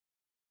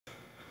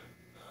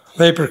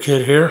Vapor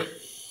kit here.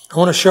 I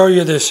want to show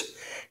you this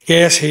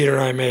gas heater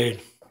I made.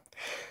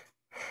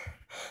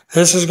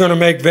 This is going to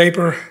make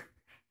vapor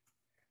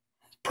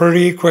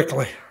pretty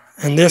quickly,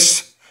 and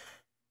this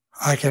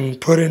I can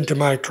put into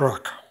my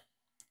truck.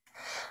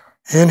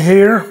 In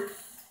here,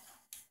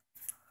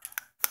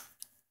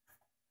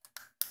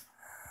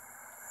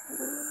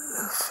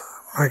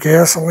 my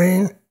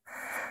gasoline,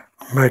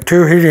 my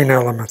two heating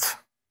elements.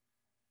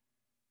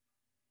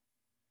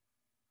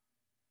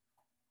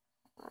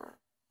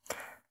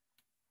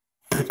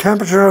 The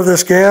temperature of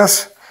this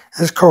gas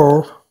is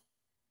cold.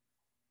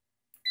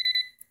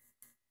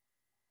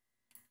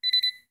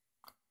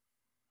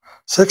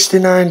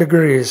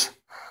 (69°),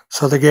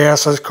 so the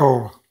gas is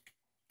cold.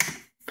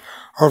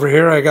 Over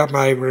here I got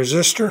my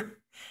resistor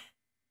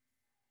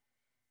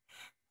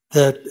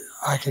that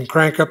I can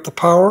crank up the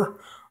power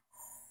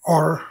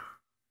or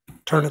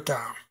turn it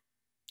down.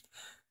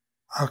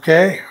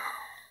 Okay,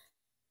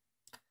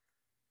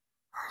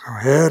 I'll go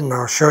ahead and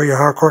I'll show you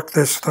how quick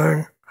this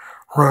thing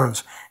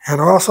runs. And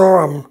also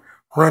I'm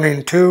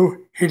running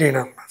two heating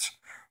elements.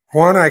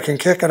 One, I can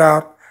kick it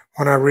out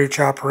when I reach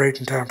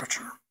operating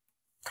temperature.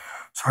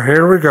 So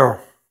here we go.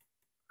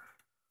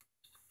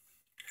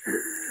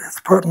 It's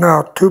putting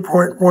out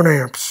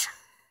 2.1 amps.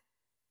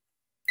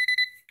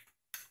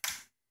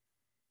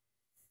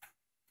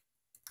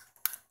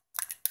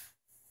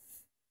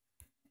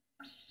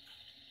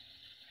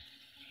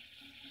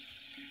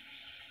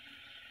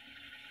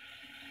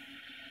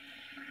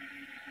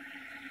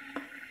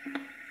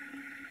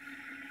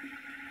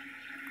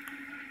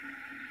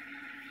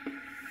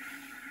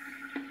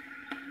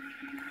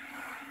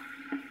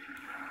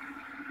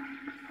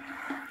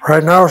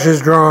 Right now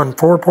she's drawing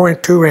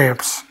 4.2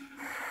 amps.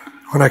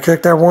 When I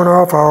kick that one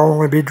off, I'll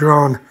only be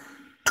drawing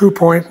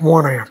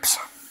 2.1 amps.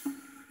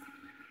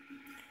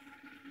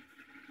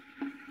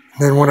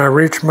 Then when I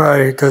reach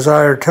my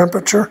desired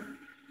temperature,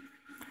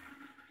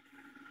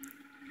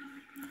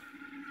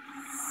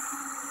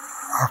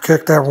 I'll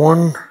kick that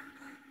one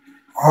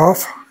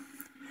off,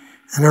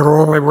 and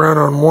it'll only run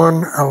on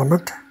one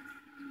element.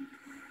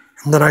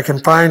 And then I can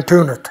fine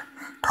tune it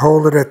to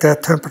hold it at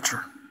that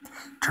temperature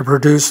to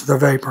produce the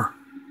vapor.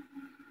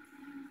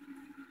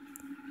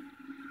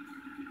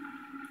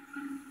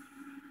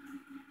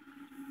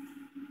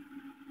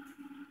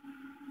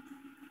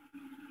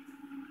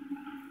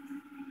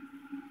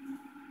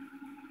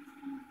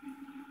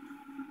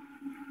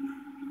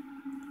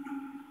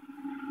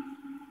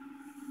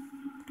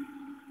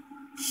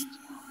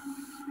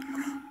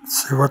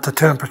 Let's see what the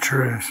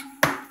temperature is.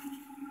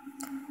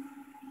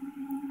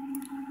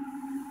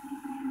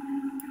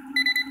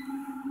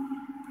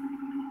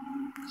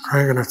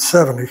 Cranking at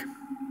 70.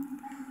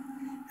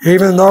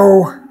 Even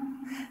though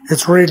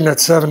it's reading at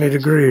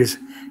 70°,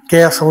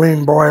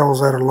 gasoline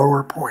boils at a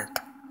lower point.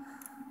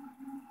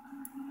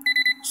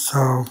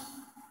 So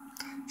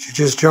she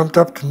just jumped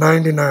up to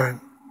 99.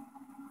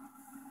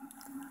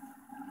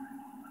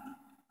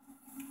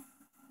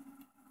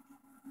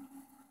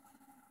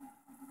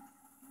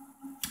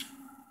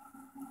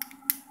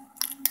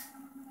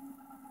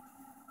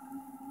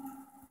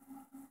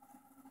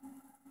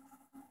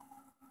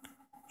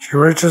 She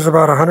reaches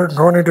about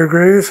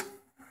 120°,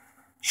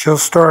 she'll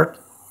start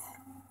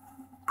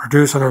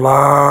producing a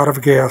lot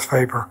of gas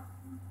vapor.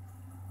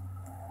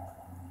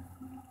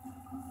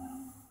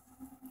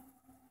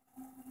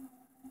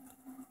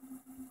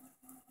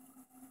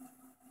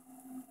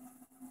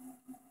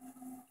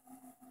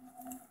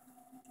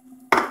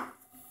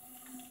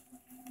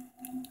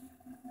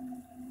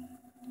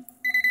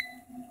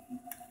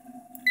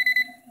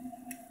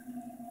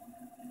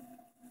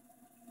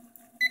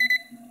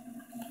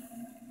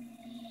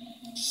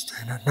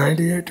 Staying at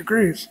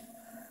 98°.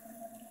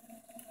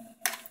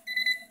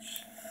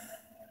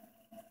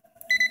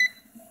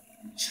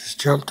 She's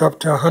jumped up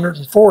to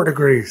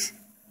 104°.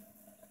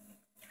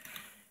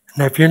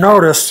 And if you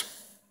notice,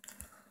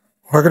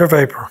 look at the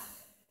vapor.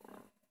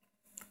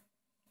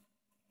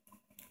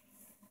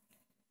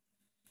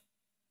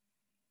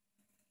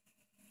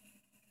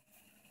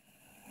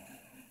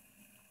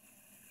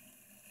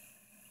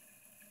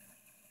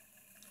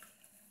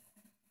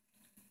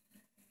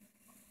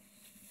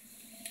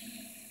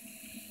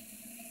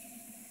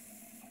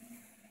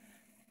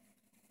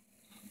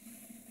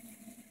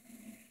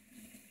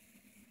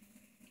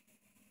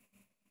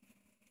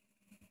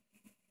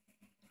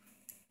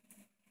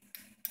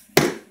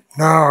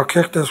 Now I'll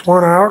kick this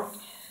one out.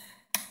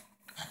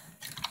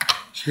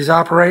 She's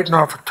operating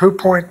off of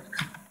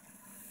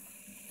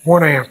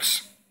 2.1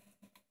 amps.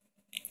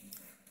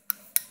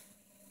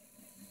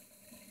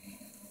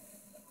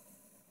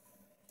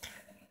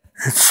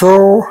 It's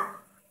so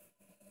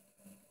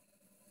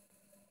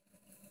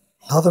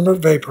nothing but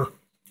vapor.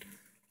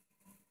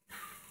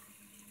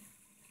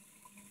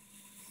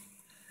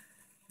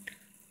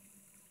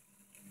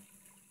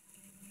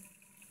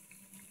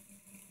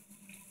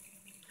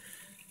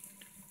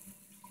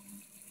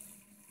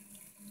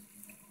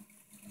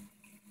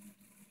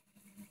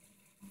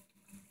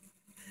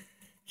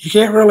 You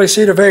can't really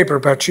see the vapor,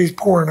 but she's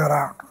pouring it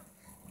out.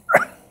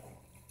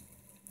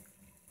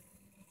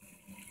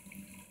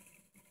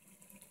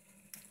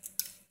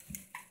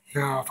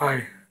 Now if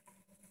I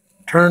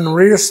turn the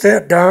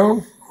rheostat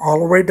down, all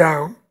the way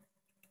down,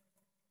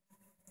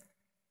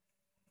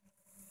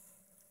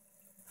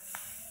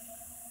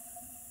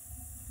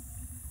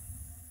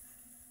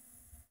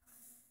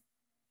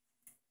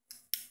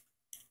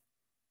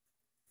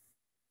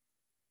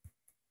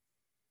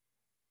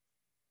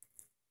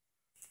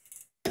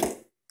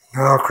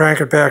 now I'll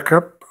crank it back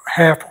up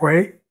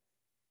halfway.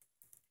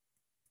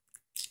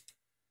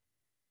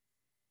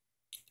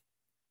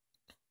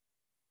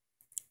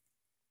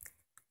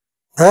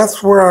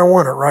 That's where I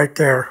want it, right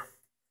there.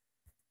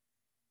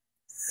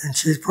 And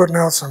she's putting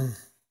out some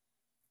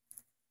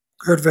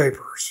good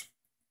vapors.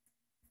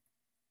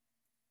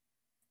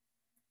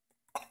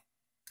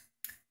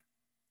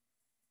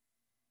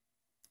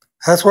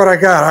 That's what I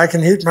got. I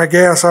can heat my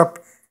gas up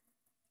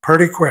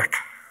pretty quick.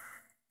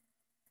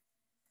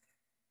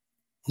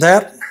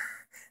 That,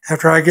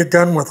 after I get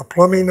done with the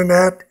plumbing and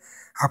that,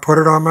 I'll put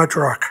it on my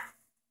truck.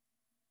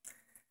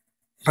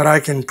 But I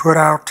can put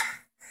out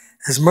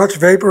as much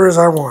vapor as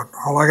I want.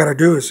 All I got to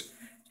do is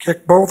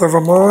kick both of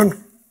them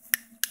on.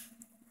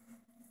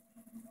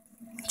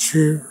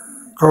 She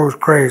goes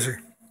crazy.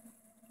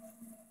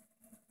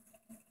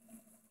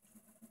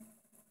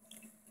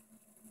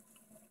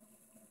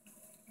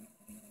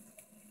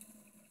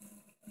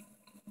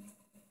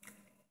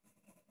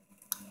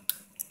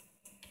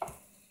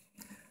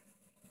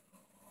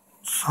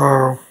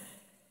 So,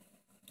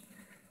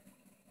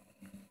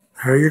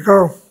 there you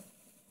go.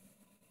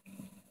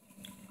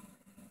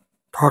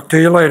 Talk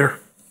to you later.